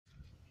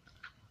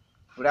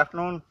Good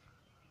afternoon,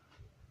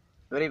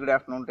 very good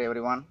afternoon to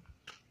everyone.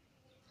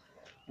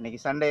 Today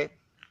is Sunday.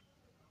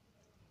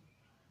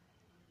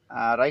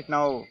 Right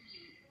now,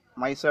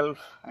 myself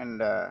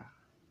and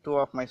two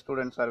of my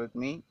students are with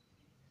me.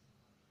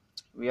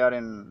 We are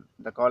in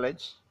the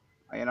college,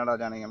 Ayya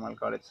Janaki Ammal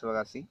College,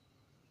 Sivakasi.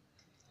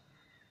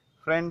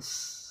 Friends,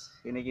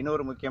 இன்னைக்கு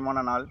இன்னொரு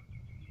முக்கியமான நாள்,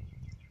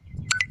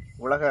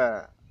 உலக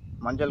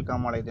மஞ்சள்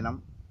காமாலை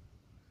தினம்.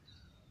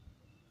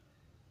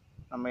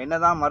 நம்ம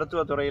என்னதான்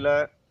மருத்துவ துறையில்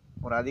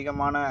ஒரு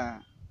அதிகமான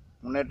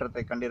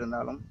முன்னேற்றத்தை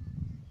கண்டிருந்தாலும்,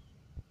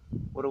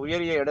 ஒரு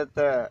உயரிய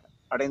இடத்தை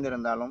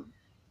அடைந்திருந்தாலும்,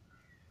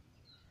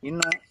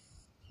 இன்னும்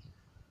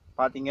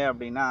பார்த்தீங்க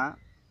அப்படின்னா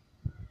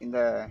இந்த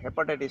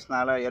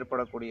ஹெப்படைட்டிஸ்னால்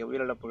ஏற்படக்கூடிய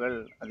உயிரிழப்புகள்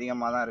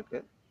அதிகமாக தான்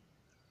இருக்குது.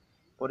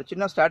 ஒரு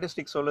சின்ன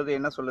ஸ்டாட்டிஸ்டிக்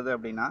என்ன சொல்லுது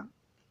அப்படின்னா,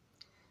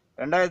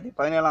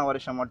 2017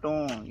 வருஷம் மட்டும்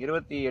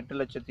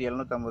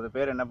 28,750,000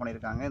 பேர் என்ன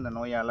பண்ணியிருக்காங்க, இந்த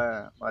நோயால்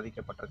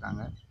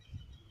பாதிக்கப்பட்டிருக்காங்க.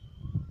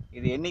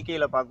 இது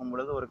எண்ணிக்கையில் பார்க்கும்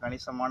பொழுது ஒரு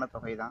கணிசமான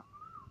தொகை தான்.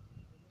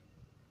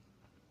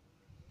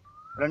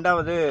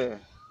 ரெண்டாவது,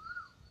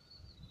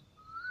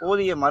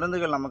 போதிய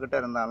மருந்துகள் நம்மக்கிட்ட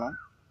இருந்தாலும்,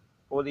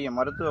 போதிய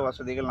மருத்துவ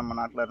வசதிகள் நம்ம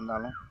நாட்டில்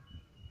இருந்தாலும்,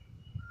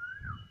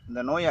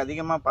 இந்த நோய்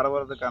அதிகமாக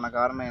பரவுறதுக்கான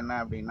காரணம் என்ன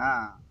அப்படின்னா,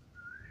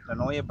 இந்த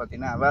நோயை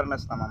பற்றின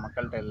அவேர்னஸ் நம்ம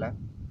மக்கள்கிட்ட இல்லை,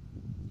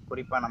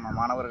 குறிப்பாக நம்ம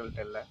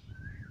மாணவர்கள்ட்ட இல்லை.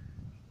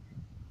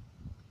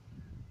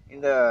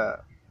 இந்த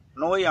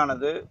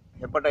நோயானது,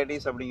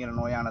 ஹெப்படைட்டிஸ் அப்படிங்கிற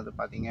நோயானது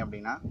பார்த்தீங்க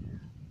அப்படின்னா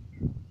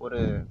ஒரு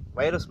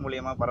வைரஸ்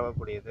மூலியமாக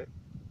பரவக்கூடியது.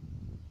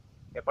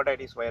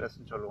 ஹெப்படைட்டிஸ்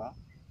வைரஸ்ன்னு சொல்லுவோம்.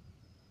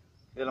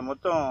 இதில்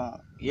மொத்தம்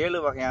 7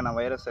 வகையான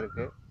வைரஸ்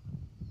இருக்குது.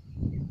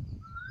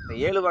 இந்த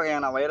 7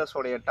 வகையான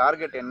வைரஸோடைய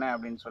டார்கெட் என்ன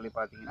அப்படின்னு சொல்லி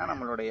பார்த்தீங்கன்னா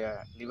நம்மளுடைய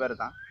லிவர்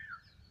தான்.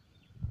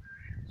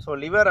 ஸோ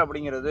லிவர்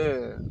அப்படிங்கிறது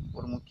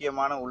ஒரு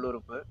முக்கியமான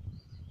உள்ளுறுப்பு.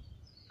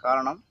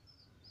 காரணம்,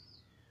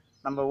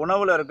 நம்ம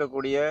உணவில்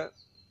இருக்கக்கூடிய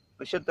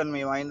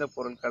விஷத்தன்மை வாய்ந்த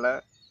பொருட்களை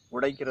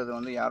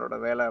உடைக்கிறது யாரோட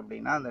வேலை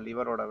அப்படின்னா அந்த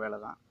லிவரோட வேலை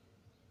தான்.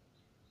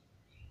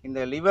 இந்த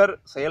லிவர்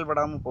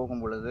செயல்படாமல்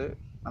போகும் பொழுது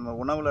நம்ம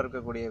உணவில்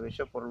இருக்கக்கூடிய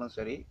விஷப்பொருளும்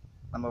சரி,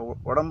 நம்ம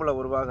உடம்புல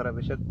உருவாகிற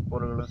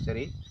விஷப்பொருள்களும்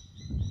சரி,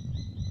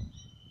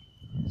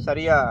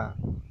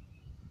 சரியாக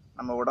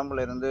நம்ம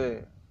உடம்புல இருந்து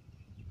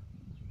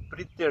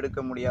பிரித்து எடுக்க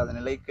முடியாத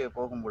நிலைக்கு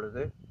போகும்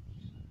பொழுது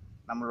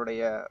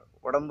நம்மளுடைய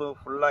உடம்பு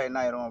ஃபுல்லாக என்ன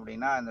ஆயிரும்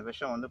அப்படின்னா இந்த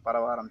விஷம்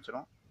பரவ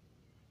ஆரம்பிச்சிடும்.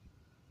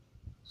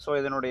 ஸோ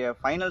இதனுடைய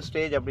ஃபைனல்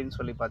ஸ்டேஜ் அப்படின்னு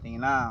சொல்லி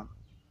பார்த்தீங்கன்னா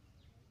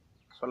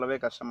சொல்லவே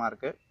கஷ்டமாக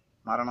இருக்குது,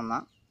 மரணம்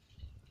தான்.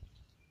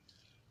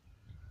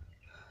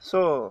 ஸோ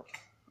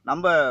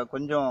நம்ம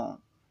கொஞ்சம்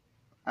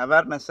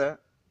அவேர்னஸை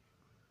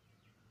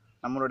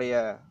நம்மளுடைய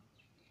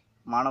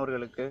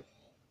மாணவர்களுக்கு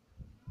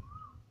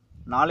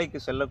நாளைக்கு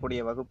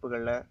செல்லக்கூடிய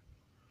வகுப்புகளில்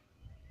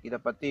இதை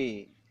பற்றி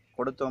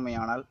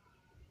கொடுத்தோமையானால்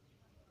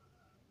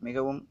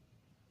மிகவும்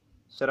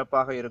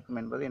சிறப்பாக இருக்கும்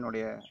என்பது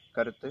என்னுடைய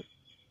கருத்து.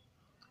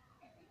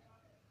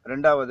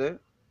 ரெண்டாவது,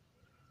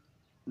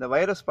 இந்த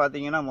வைரஸ்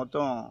பார்த்தீங்கன்னா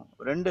மொத்தம்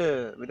 2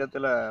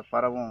 விதத்தில்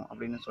பரவும்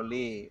அப்படின்னு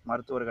சொல்லி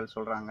மருத்துவர்கள்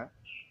சொல்கிறாங்க.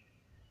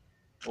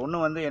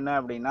 ஒன்று என்ன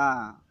அப்படின்னா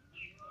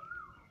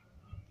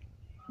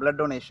பிளட்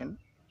டொனேஷன்,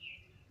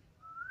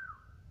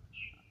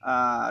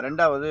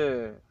 ரெண்டாவது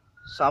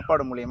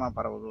சாப்பாடு மூலியமாக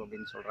பரவுது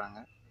அப்படின்னு சொல்கிறாங்க.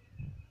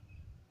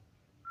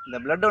 இந்த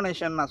பிளட்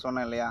டொனேஷன் நான்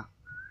சொன்னேன் இல்லையா,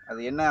 அது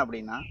என்ன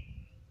அப்படின்னா,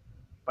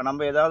 இப்போ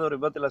நம்ம ஏதாவது ஒரு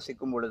விபத்தில்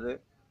சிக்கும் பொழுது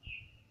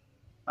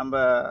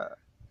நம்ம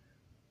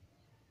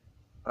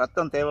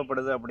ரத்தம்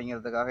தேவைப்படுது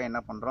அப்படிங்கிறதுக்காக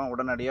என்ன பண்ணுறோம்,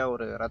 உடனடியாக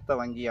ஒரு ரத்த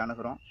வங்கி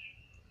அணுகிறோம்.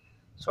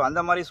 ஸோ அந்த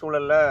மாதிரி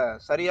சூழலில்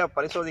சரியாக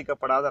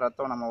பரிசோதிக்கப்படாத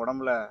ரத்தம் நம்ம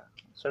உடம்புல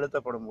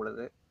செலுத்தப்படும்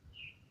பொழுது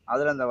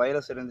அதில் இந்த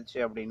வைரஸ் இருந்துச்சு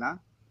அப்படின்னா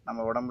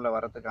நம்ம உடம்புல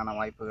வரத்துக்கான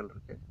வாய்ப்புகள்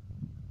இருக்குது.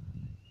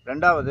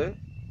 ரெண்டாவது,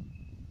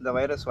 இந்த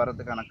வைரஸ்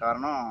வரத்துக்கான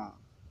காரணம்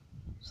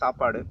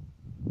சாப்பாடு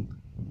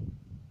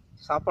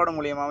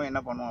மூலியமாகவும்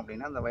என்ன பண்ணுவோம்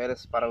அப்படின்னா இந்த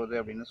வைரஸ் பரவுது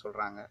அப்படின்னு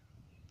சொல்கிறாங்க.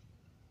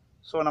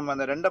 ஸோ நம்ம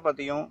இந்த 2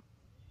 பற்றியும்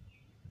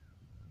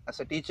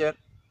அஸ் எ டீச்சர்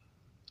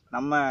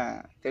நம்ம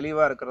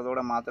தெளிவாக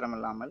இருக்கிறதோட மாத்திரம்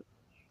இல்லாமல்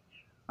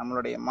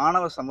நம்மளுடைய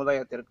மாணவ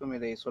சமுதாயத்திற்கும்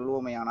இதை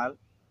சொல்வோமேயானால்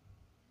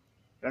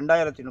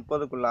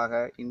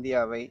 2030க்குள்ளாக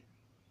இந்தியாவை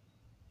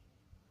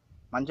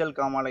மஞ்சள்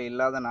காமாலை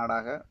இல்லாத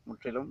நாடாக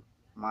முற்றிலும்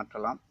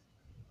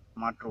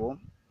மாற்றுவோம்.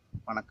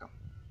 வணக்கம்.